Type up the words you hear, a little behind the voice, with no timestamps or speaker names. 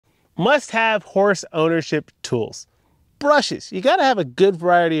Must-have horse ownership tools. Brushes. You got to have a good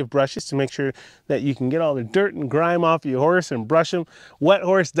variety of brushes to make sure that you can get all the dirt and grime off your horse and brush them. Wet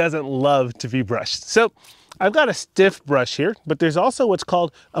horse doesn't love to be brushed. So I've got a stiff brush here, but there's also what's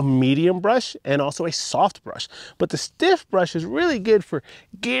called a medium brush and also a soft brush. But the stiff brush is really good for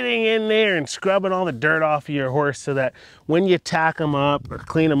getting in there and scrubbing all the dirt off of your horse so that when you tack them up or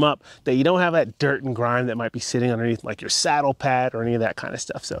clean them up, that you don't have that dirt and grime that might be sitting underneath like your saddle pad or any of that kind of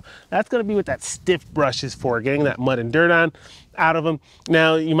stuff. So that's going to be what that stiff brush is for, getting that mud and dirt out of them.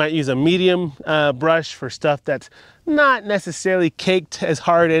 Now you might use a medium brush for stuff that's not necessarily caked as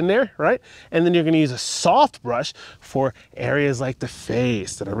hard in there, right? And then you're going to use a soft brush for areas like the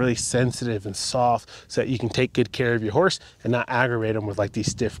face that are really sensitive and soft so that you can take good care of your horse and not aggravate them with like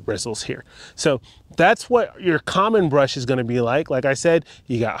these stiff bristles here. So that's what your common brush is going to be like. Like I said,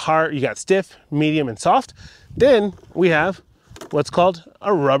 you got hard, you got stiff, medium, and soft. Then we have what's called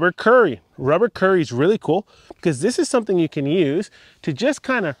a rubber curry. Rubber curry is really cool because this is something you can use to just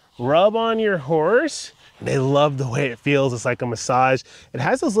kind of rub on your horse. They love the way it feels. It's like a massage. It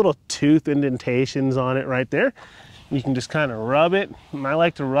has those little tooth indentations on it right there. You can just kind of rub it. And I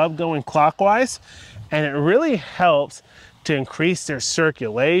like to rub going clockwise, and it really helps to increase their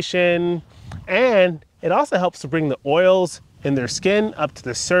circulation, and it also helps to bring the oils in their skin up to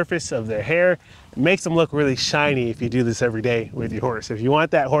the surface of their hair. It makes them look really shiny if you do this every day with your horse. If you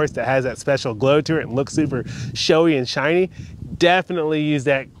want that horse that has that special glow to it and looks super showy and shiny, definitely use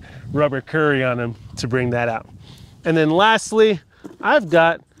that rubber curry on them to bring that out. And then lastly, I've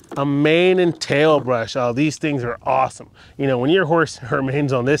got a mane and tail brush. Oh, these things are awesome. You know, when your horse, her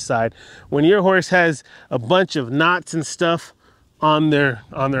mane's on this side, when your horse has a bunch of knots and stuff on their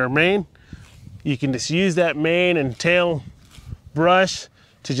mane, you can just use that mane and tail brush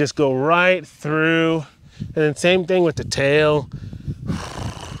to just go right through. And then same thing with the tail.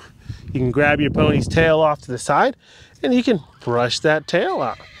 You can grab your pony's tail off to the side and you can brush that tail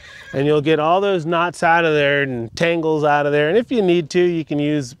out. And you'll get all those knots out of there and tangles out of there. And if you need to, you can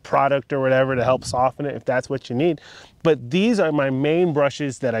use product or whatever to help soften it if that's what you need. But these are my main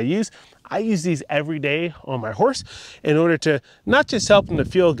brushes that I use. I use these every day on my horse in order to not just help them to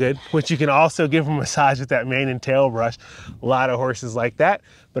feel good, which you can also give them a massage with that mane and tail brush. A lot of horses like that,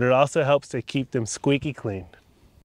 but it also helps to keep them squeaky clean.